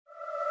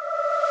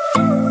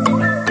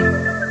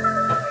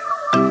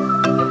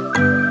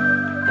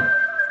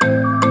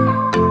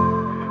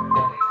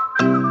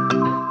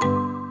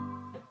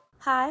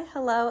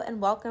Hello,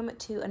 and welcome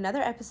to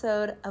another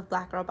episode of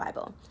Black Girl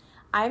Bible.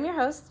 I am your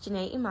host,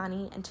 Janae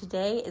Imani, and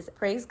today is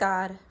Praise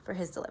God for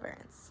His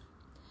Deliverance.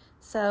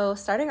 So,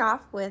 starting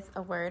off with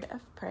a word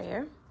of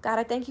prayer. God,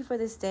 I thank you for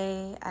this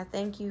day. I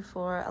thank you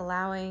for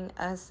allowing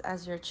us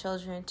as your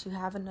children to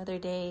have another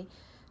day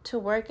to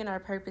work in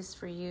our purpose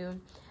for you.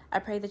 I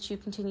pray that you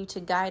continue to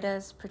guide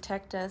us,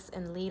 protect us,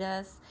 and lead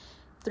us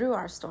through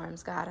our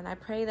storms, God. And I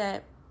pray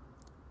that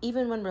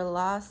even when we're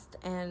lost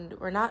and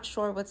we're not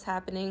sure what's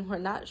happening, we're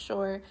not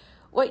sure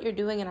what you're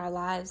doing in our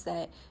lives,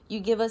 that you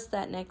give us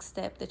that next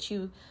step, that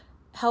you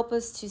help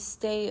us to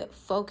stay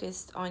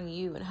focused on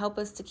you and help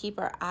us to keep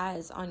our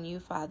eyes on you,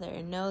 Father,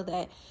 and know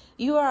that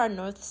you are our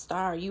North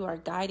Star. You are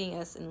guiding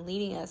us and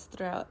leading us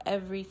throughout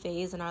every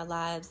phase in our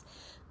lives,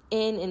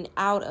 in and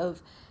out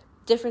of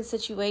different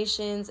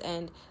situations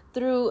and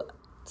through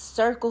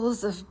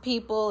circles of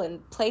people,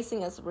 and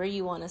placing us where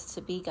you want us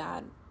to be,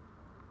 God.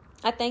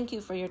 I thank you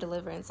for your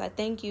deliverance. I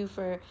thank you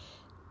for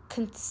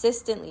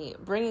consistently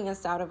bringing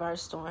us out of our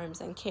storms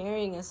and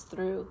carrying us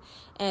through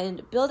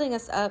and building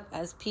us up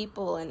as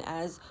people and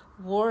as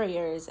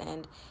warriors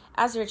and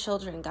as your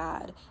children,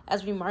 God,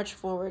 as we march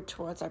forward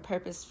towards our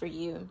purpose for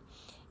you.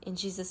 In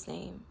Jesus'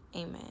 name,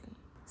 amen.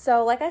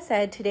 So like I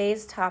said,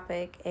 today's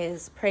topic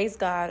is praise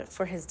God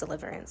for his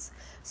deliverance.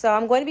 So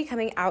I'm going to be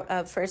coming out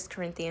of 1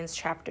 Corinthians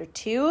chapter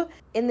 2.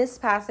 In this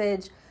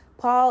passage,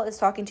 Paul is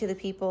talking to the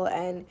people,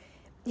 and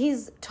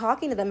he's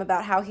talking to them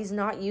about how he's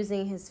not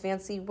using his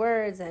fancy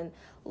words and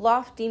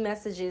lofty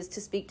messages to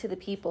speak to the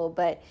people,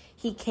 but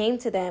he came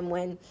to them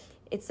when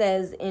it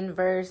says in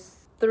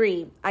verse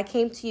 3, I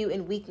came to you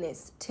in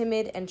weakness,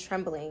 timid and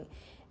trembling.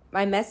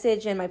 My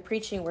message and my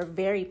preaching were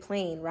very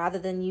plain, rather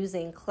than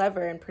using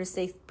clever and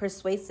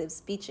persuasive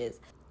speeches.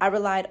 I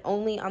relied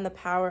only on the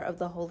power of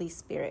the Holy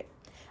Spirit.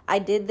 I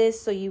did this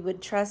so you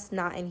would trust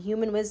not in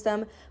human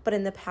wisdom, but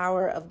in the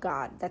power of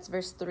God. That's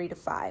verse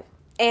 3-5.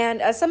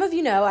 And as some of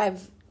you know,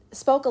 I've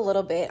spoke a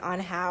little bit on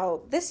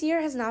how this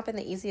year has not been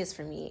the easiest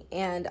for me.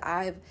 And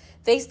I've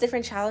faced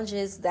different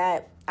challenges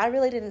that I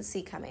really didn't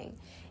see coming.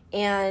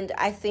 And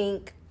I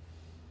think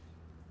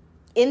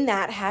in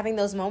that, having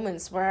those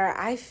moments where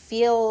I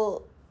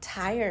feel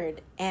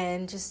tired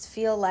and just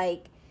feel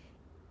like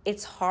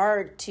it's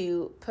hard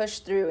to push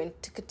through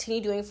and to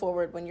continue doing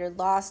forward when you're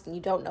lost and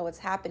you don't know what's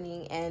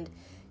happening and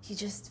you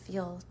just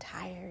feel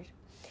tired.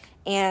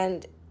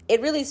 And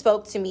it really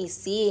spoke to me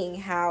seeing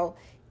how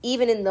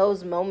even in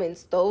those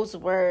moments, those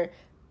were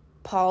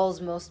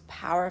Paul's most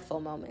powerful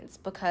moments,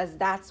 because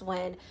that's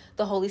when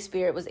the Holy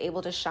Spirit was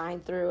able to shine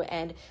through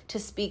and to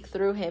speak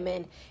through him.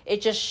 And it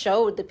just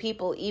showed the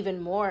people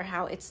even more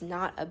how it's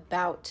not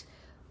about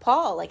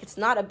Paul. Like, it's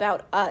not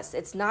about us.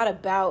 It's not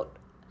about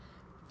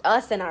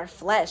us and our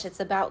flesh.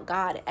 It's about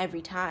God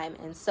every time.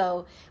 And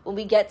so when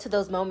we get to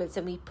those moments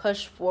and we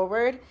push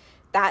forward,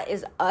 that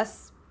is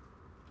us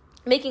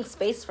making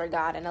space for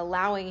God and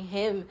allowing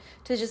him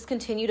to just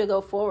continue to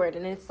go forward.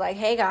 And it's like,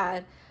 hey,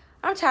 God,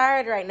 I'm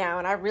tired right now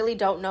and I really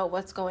don't know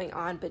what's going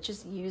on, but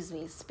just use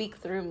me, speak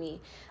through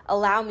me,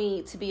 allow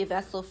me to be a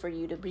vessel for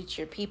you to reach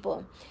your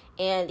people.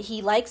 And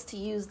he likes to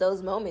use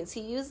those moments.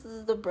 He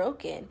uses the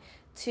broken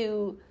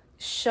to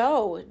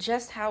show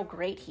just how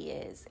great he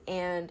is,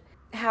 and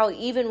how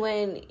even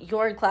when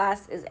your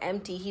glass is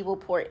empty, he will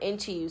pour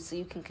into you so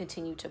you can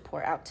continue to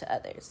pour out to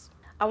others.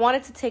 I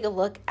wanted to take a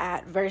look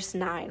at verse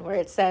 9, where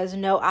it says,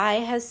 no eye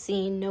has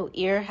seen, no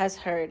ear has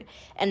heard,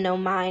 and no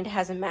mind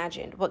has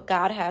imagined what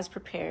God has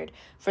prepared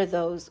for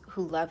those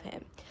who love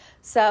him.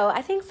 So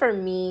I think for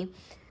me,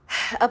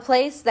 a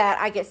place that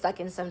I get stuck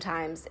in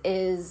sometimes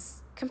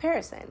is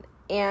comparison.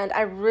 And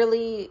I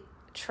really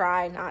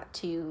try not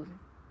to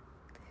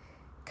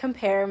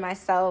compare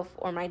myself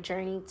or my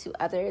journey to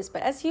others.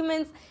 But as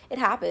humans, it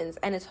happens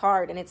and it's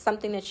hard, and it's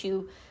something that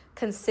you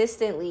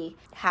consistently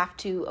have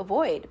to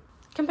avoid.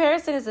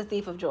 Comparison is a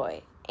thief of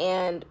joy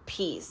and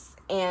peace.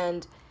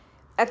 And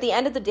at the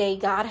end of the day,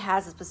 God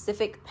has a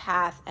specific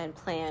path and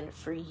plan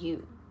for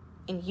you,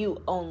 and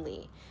you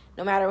only.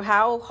 No matter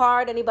how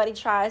hard anybody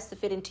tries to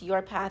fit into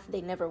your path, they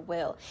never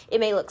will.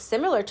 It may look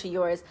similar to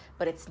yours,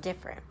 but it's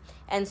different.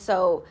 And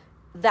so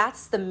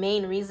that's the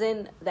main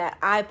reason that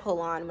I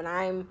pull on when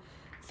I'm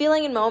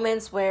feeling in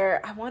moments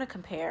where I want to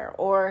compare,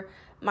 or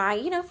my,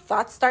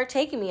 thoughts start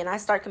taking me and I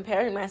start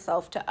comparing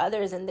myself to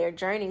others and their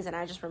journeys. And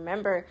I just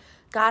remember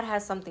God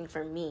has something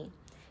for me.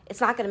 It's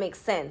not going to make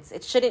sense.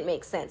 It shouldn't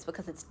make sense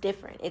because it's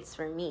different. It's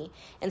for me.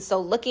 And so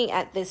looking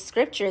at this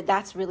scripture,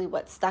 that's really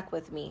what stuck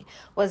with me,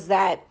 was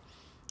that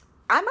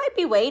I might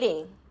be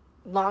waiting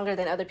longer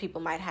than other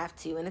people might have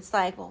to. And it's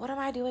like, well, what am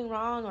I doing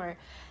wrong? Or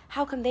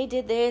how come they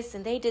did this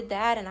and they did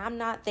that and I'm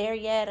not there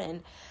yet?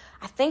 And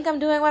I think I'm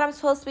doing what I'm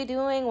supposed to be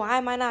doing. Why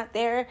am I not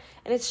there?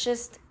 And it's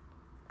just,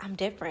 I'm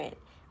different.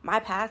 My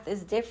path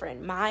is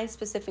different. My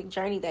specific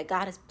journey that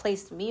God has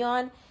placed me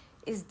on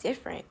is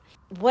different.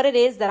 What it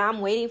is that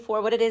I'm waiting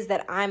for, what it is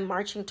that I'm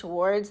marching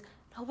towards,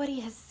 nobody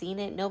has seen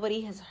it.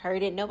 Nobody has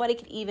heard it. Nobody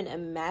could even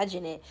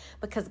imagine it,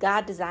 because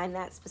God designed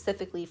that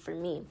specifically for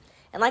me.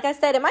 And like I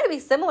said, it might be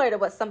similar to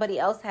what somebody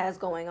else has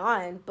going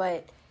on,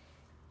 but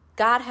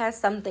God has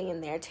something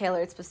in there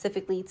tailored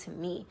specifically to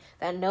me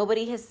that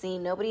nobody has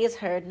seen, nobody has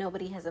heard,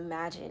 nobody has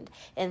imagined.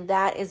 And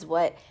that is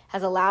what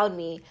has allowed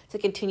me to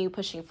continue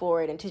pushing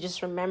forward and to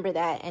just remember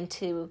that and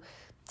to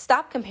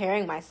stop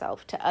comparing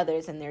myself to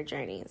others in their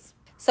journeys.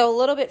 So a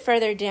little bit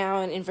further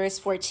down in verse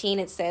 14,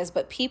 it says,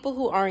 "But people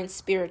who aren't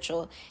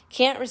spiritual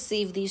can't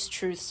receive these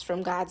truths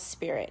from God's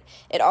Spirit.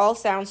 It all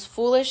sounds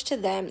foolish to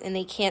them and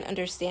they can't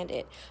understand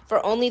it.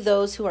 For only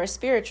those who are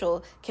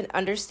spiritual can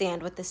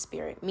understand what the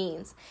Spirit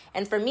means."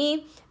 And for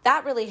me,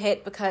 that really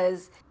hit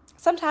because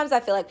sometimes I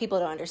feel like people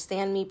don't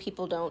understand me.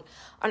 People don't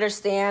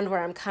understand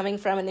where I'm coming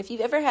from. And if you've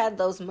ever had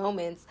those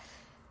moments,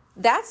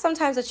 that's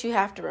sometimes what you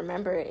have to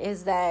remember,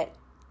 is that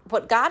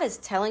what God is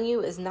telling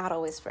you is not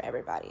always for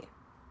everybody.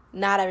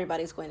 Not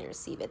everybody's going to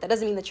receive it. That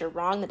doesn't mean that you're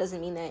wrong. That doesn't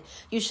mean that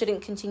you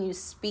shouldn't continue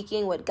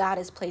speaking what God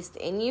has placed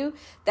in you.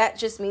 That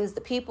just means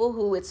the people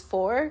who it's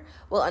for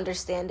will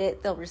understand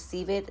it. They'll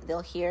receive it.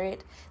 They'll hear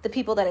it. The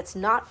people that it's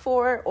not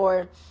for,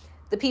 or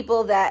the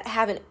people that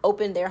haven't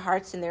opened their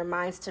hearts and their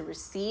minds to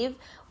receive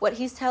what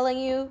he's telling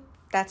you,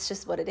 that's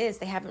just what it is.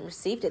 They haven't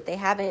received it. They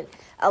haven't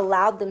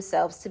allowed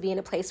themselves to be in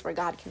a place where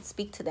God can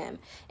speak to them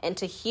and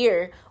to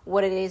hear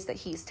what it is that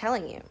he's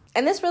telling you.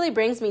 And this really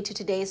brings me to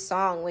today's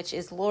song, which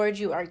is "Lord,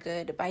 You Are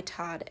Good" by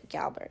Todd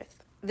Galbraith.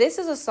 This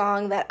is a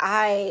song that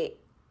I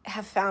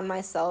have found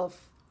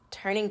myself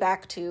turning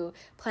back to,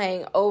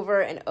 playing over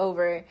and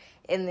over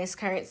in this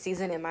current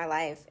season in my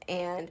life.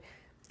 And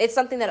it's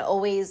something that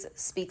always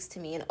speaks to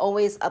me and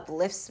always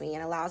uplifts me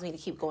and allows me to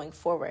keep going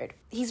forward.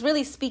 He's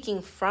really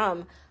speaking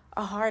from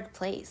a hard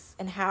place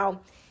and how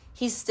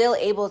he's still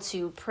able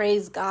to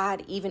praise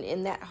God even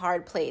in that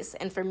hard place.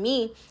 And for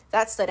me,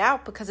 that stood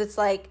out because it's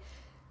like,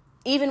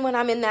 even when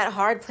I'm in that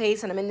hard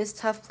place and I'm in this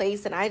tough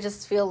place and I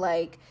just feel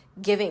like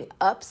giving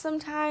up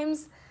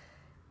sometimes,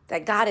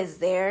 that God is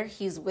there.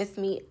 He's with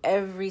me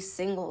every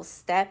single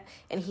step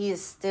and he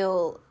is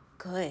still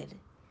good.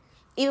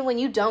 Even when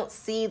you don't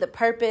see the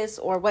purpose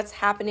or what's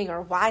happening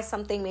or why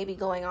something may be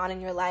going on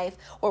in your life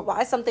or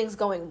why something's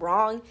going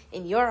wrong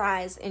in your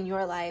eyes, in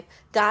your life,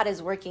 God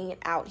is working it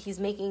out.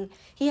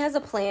 He has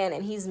a plan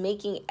and he's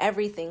making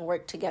everything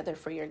work together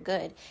for your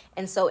good.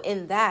 And so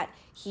in that,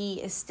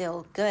 he is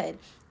still good.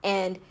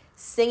 And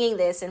singing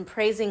this and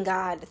praising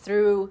God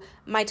through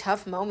my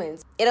tough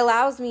moments, it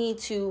allows me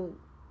to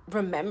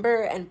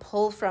remember and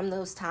pull from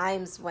those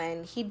times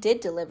when he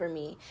did deliver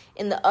me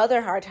in the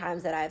other hard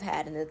times that I've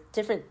had and the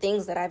different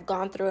things that I've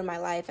gone through in my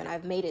life and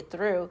I've made it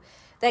through,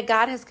 that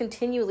God has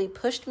continually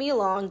pushed me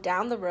along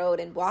down the road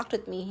and walked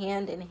with me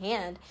hand in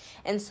hand.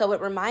 And so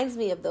it reminds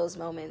me of those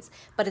moments,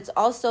 but it's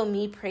also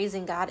me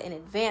praising God in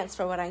advance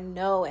for what I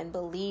know and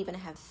believe and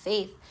have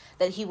faith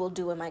that he will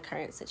do in my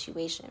current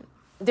situation.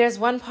 There's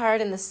one part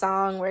in the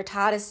song where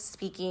Todd is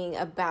speaking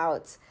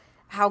about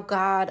how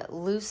God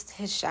loosed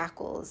his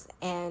shackles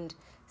and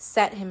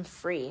set him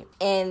free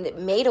and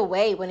made a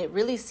way when it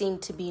really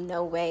seemed to be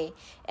no way.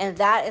 And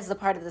that is the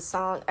part of the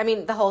song. I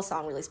mean, the whole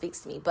song really speaks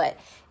to me, but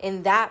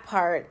in that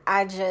part,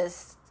 I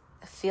just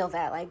feel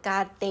that, like,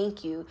 God,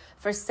 thank you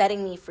for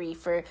setting me free,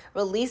 for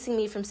releasing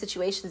me from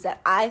situations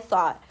that I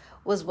thought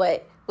was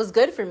what was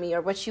good for me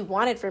or what you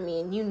wanted for me.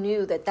 And you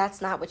knew that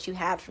that's not what you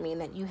had for me and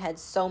that you had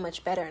so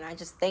much better. And I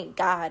just thank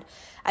God.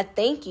 I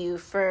thank you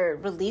for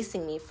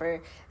releasing me,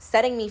 for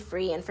setting me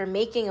free, and for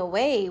making a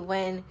way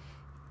when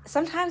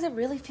sometimes it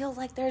really feels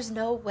like there's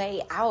no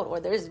way out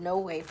or there's no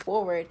way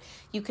forward.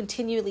 You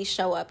continually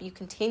show up, you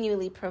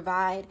continually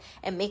provide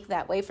and make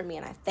that way for me.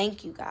 And I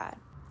thank you, God.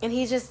 And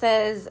he just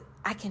says,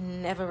 I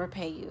can never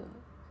repay you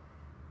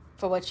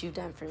for what you've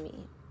done for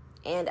me.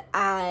 And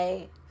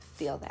I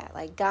feel that,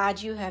 like, God,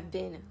 you have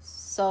been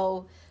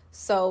so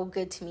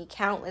good to me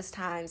countless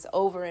times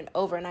over and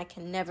over, and I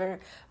can never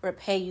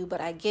repay you,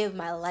 but I give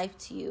my life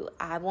to you.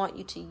 I want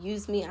you to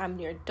use me. I'm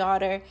your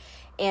daughter,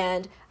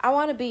 and I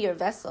want to be your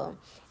vessel.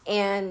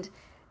 And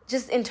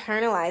just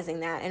internalizing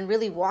that and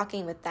really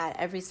walking with that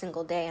every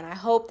single day. And I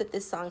hope that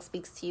this song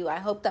speaks to you. I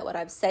hope that what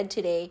I've said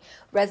today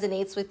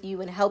resonates with you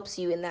and helps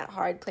you in that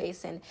hard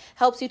place and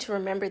helps you to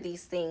remember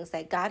these things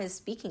that God is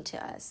speaking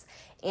to us.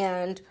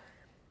 And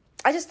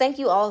I just thank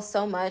you all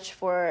so much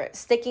for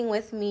sticking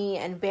with me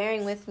and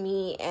bearing with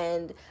me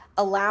and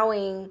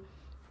allowing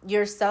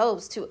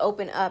yourselves to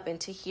open up and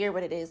to hear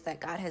what it is that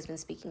God has been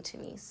speaking to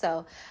me.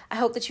 So I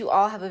hope that you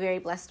all have a very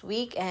blessed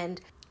week and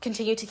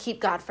continue to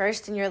keep God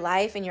first in your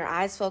life and your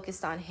eyes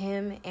focused on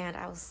him. And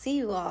I will see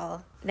you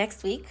all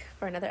next week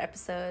for another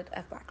episode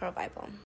of Black Girl Bible.